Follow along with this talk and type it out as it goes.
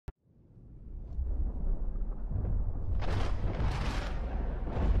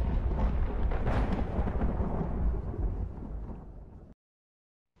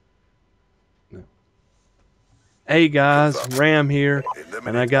Hey guys, Ram here,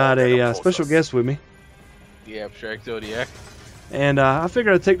 and I got a special guest with me. TheAbstraktZodiac. And I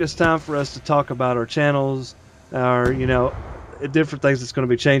figured I'd take this time for us to talk about our channels, our, different things that's going to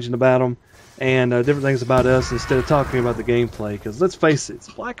be changing about them, and different things about us instead of talking about the gameplay. Because let's face it, it's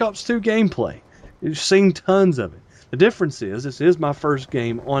Black Ops 2 gameplay. You've seen tons of it. The difference is, this is my first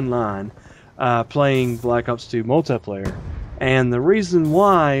game online playing Black Ops 2 multiplayer. And the reason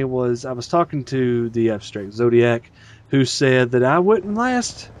why was I was talking to TheAbstraktZodiac, who said that I wouldn't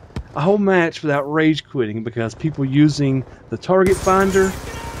last a whole match without rage quitting because people using the target finder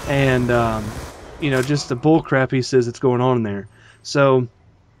and just the bullcrap he says that's going on in there. So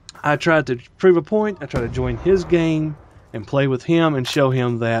I tried to prove a point. I tried to join his game and play with him and show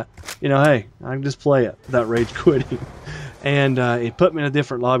him that, hey, I can just play it without rage quitting. And he put me in a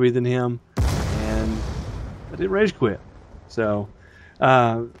different lobby than him, and I did rage quit. So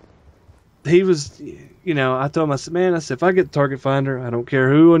he was, I told him, I said, man, if I get the target finder, I don't care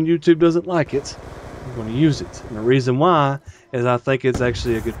who on YouTube doesn't like it, I'm going to use it. And the reason why is I think it's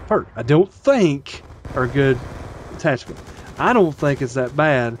actually a good perk. I don't think, or a good attachment. I don't think it's that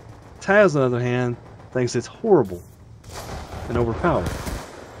bad. Taz, on the other hand, thinks it's horrible and overpowered.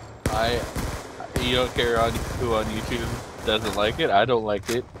 You don't care who on YouTube doesn't like it. I don't like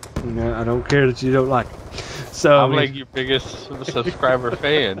it. I don't care that you don't like it. So I'm like your biggest subscriber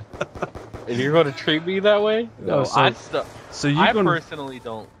fan, and you're going to treat me that way? No, I personally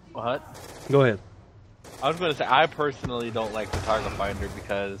don't. What? Go ahead. I was going to say I personally don't like the target finder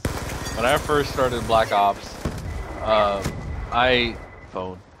because when I first started Black Ops, I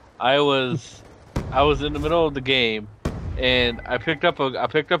was in the middle of the game, and I picked up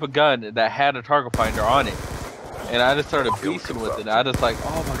a gun that had a target finder on it, and I just started beasting with it. I just like,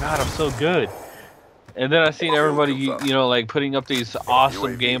 oh my god, I'm so good. And then I seen everybody, like putting up these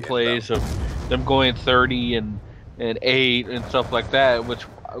awesome gameplays of them going 30 and 8 and stuff like that, which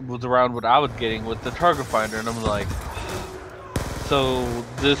was around what I was getting with the target finder, and I'm like, so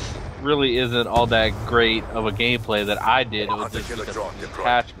this really isn't all that great of a gameplay that I did. It was just because of the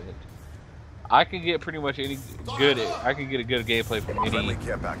attachment. I can get pretty much I can get a good gameplay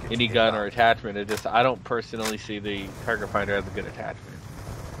from any gun or attachment. I don't personally see the target finder as a good attachment.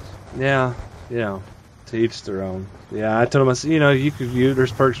 Yeah. To each their own. Yeah, I told him, I said,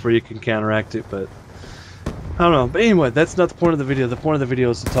 there's perks where you can counteract it, but I don't know. But anyway, that's not the point of the video. The point of the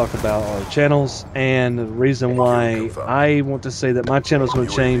video is to talk about our channels, and the reason why I want to say that my channel is going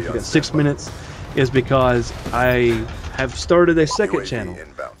to change. We got 6 minutes, is because I have started a second channel.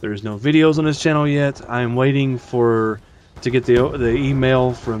 There's no videos on this channel yet. I am waiting to get the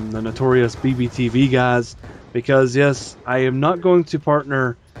email from the notorious BBTV guys, because yes, I am not going to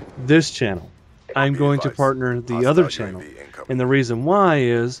partner this channel. I'm going to partner the other channel, and the reason why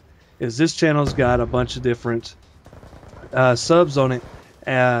is this channel's got a bunch of different subs on it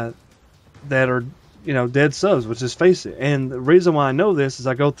that are dead subs, which is face it. And the reason why I know this is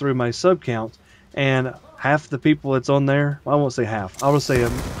I go through my sub count, and half the people that's on there, well, I won't say half, I will say a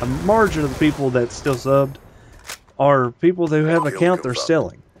margin of the people that still subbed are people who have an account they're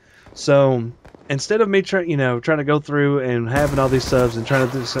selling. So instead of me trying to go through and having all these subs and trying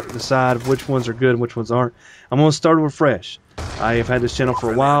to decide which ones are good and which ones aren't, I'm going to start over fresh. I have had this channel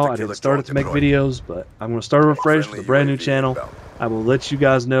for a while. I didn't start it to make videos, but I'm going to start over fresh with a brand new channel. I will let you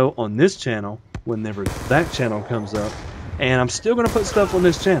guys know on this channel whenever that channel comes up, and I'm still going to put stuff on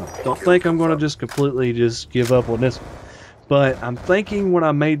this channel. Don't think I'm going to just completely give up on this one. But I'm thinking what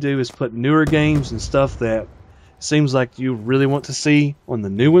I may do is put newer games and stuff that seems like you really want to see on the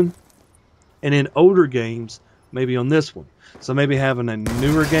new one, and in older games maybe on this one. So maybe having a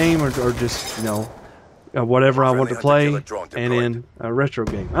newer game or just whatever I want to play, and in a retro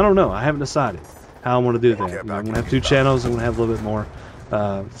game. I don't know. I haven't decided how I want to do that. I'm going to have 2 channels. I'm going to have a little bit more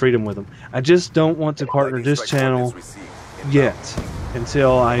freedom with them. I just don't want to partner this channel yet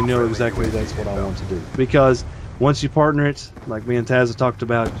until I know exactly that's what I want to do. Because once you partner it, like me and Taz have talked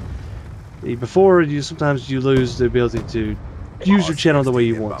about before, sometimes you lose the ability to use your channel the way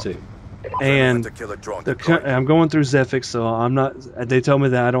you want to. And I'm going through Zephyx, so I'm not. They tell me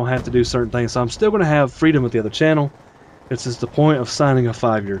that I don't have to do certain things, so I'm still going to have freedom with the other channel. It's just the point of signing a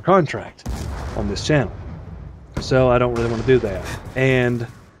 5-year contract on this channel, so I don't really want to do that. And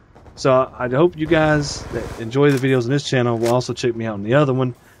so I hope you guys that enjoy the videos on this channel will also check me out on the other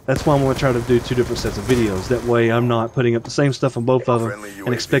one. That's why I'm going to try to do 2 different sets of videos. That way, I'm not putting up the same stuff on both of them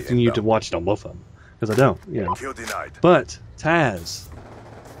and expecting you to watch it on both of them, because I don't. But Taz,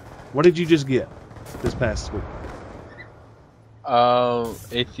 what did you just get this past week?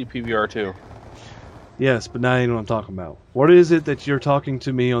 HCPVR2. Yes, but now you know what I'm talking about. What is it that you're talking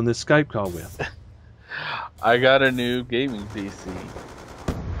to me on this Skype call with? I got a new gaming PC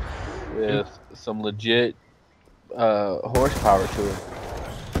with some legit horsepower to it.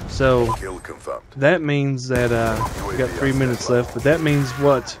 So Kill confirmed. that means that we got 3 minutes left. But that means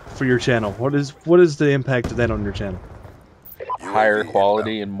what for your channel? What is the impact of that on your channel? Higher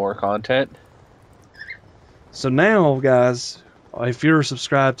quality and more content. So now, guys, if you're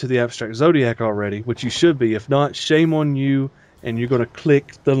subscribed to the Abstract Zodiac already, which you should be, if not, shame on you, and you're going to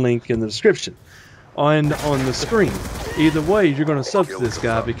click the link in the description and on the screen. Either way, you're going to sub to this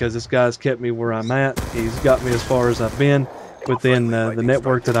guy because this guy's kept me where I'm at. He's got me as far as I've been within the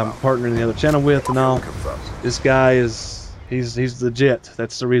network that I'm partnering the other channel with and all. This guy he's legit.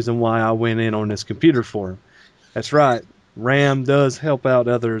 That's the reason why I went in on this computer for him. That's right. RAM does help out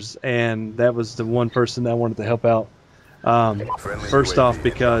others, and that was the one person that I wanted to help out. First off,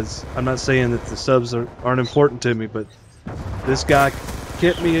 because I'm not saying that the subs aren't important to me, but this guy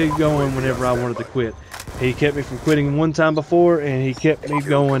kept me going whenever I wanted to quit. He kept me from quitting one time before, and he kept me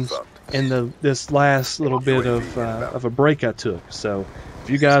going in this last little bit of a break I took. So if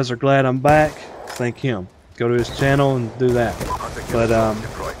you guys are glad I'm back, thank him. Go to his channel and do that. But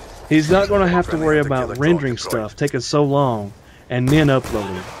he's not going to have to worry about rendering stuff taking so long and then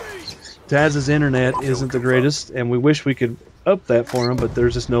uploading. Taz's internet isn't the greatest, and we wish we could up that for him, but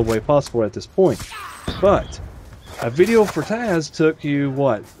there's just no way possible at this point. But a video for Taz took you,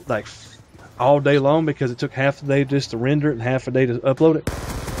 what, like all day long because it took half the day just to render it and half a day to upload it?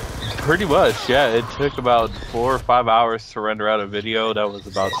 Pretty much, yeah. It took about 4 or 5 hours to render out a video that was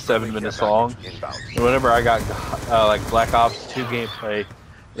about 7 minutes long. And whenever I got like Black Ops 2 gameplay,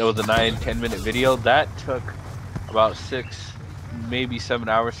 it was a 9-10 minute video. That took about 6, maybe 7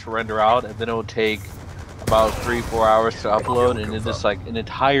 hours to render out, and then it would take about 3-4 hours to upload, and it's just like an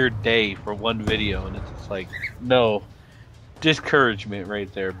entire day for one video, and it's just like, no, discouragement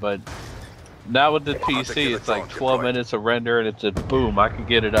right there. But now with the PC, it's like 12 minutes of render, and it's a boom, I can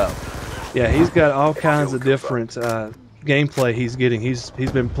get it up. Yeah, he's got all kinds of different gameplay he's getting. He's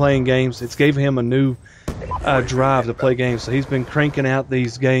been playing games. It's gave him a new drive to play games, so he's been cranking out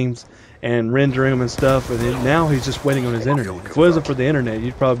these games and rendering them and stuff, and then now he's just waiting on his internet. If it wasn't for the internet,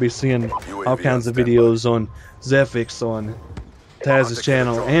 you'd probably be seeing all kinds of videos on Zephix, on Taz's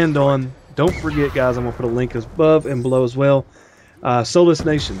channel, and on, don't forget guys, I'm going to put a link above and below as well, Solus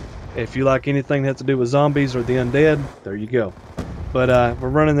Nation. If you like anything that has to do with zombies or the undead, there you go. But we're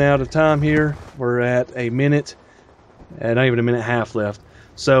running out of time here. We're at a minute, and not even a minute and a half left.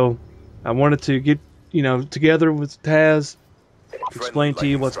 So I wanted to get together with Taz, explain to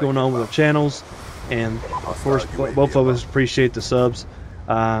you what's going on with our channels, and of course both of us appreciate the subs,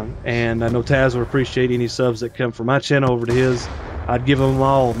 and I know Taz would appreciate any subs that come from my channel over to his. I'd give them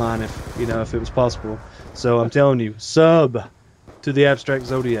all mine if it was possible. So I'm telling you, sub to the Abstract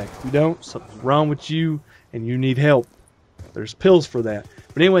Zodiac. If you don't, something's wrong with you and you need help. There's pills for that.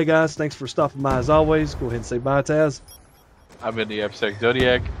 But anyway guys, thanks for stopping by as always. Go ahead and say bye, Taz. I've been the Abstract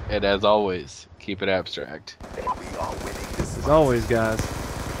Zodiac, and as always, keep it abstract. As always, guys.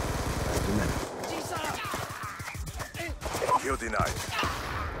 Kill denied.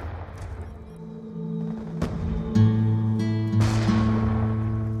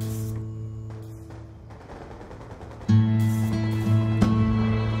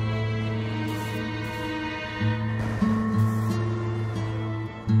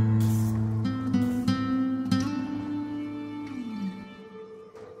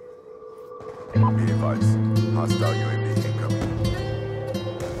 Be advised, hostile UAV incoming.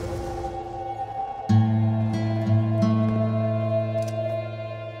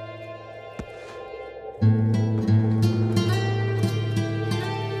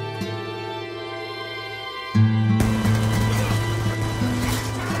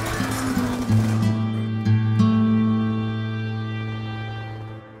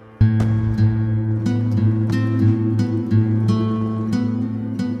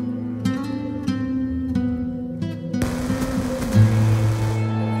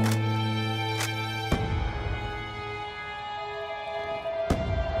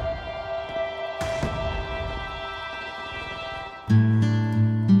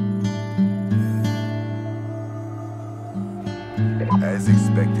 As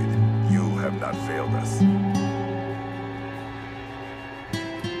expected, you have not failed us.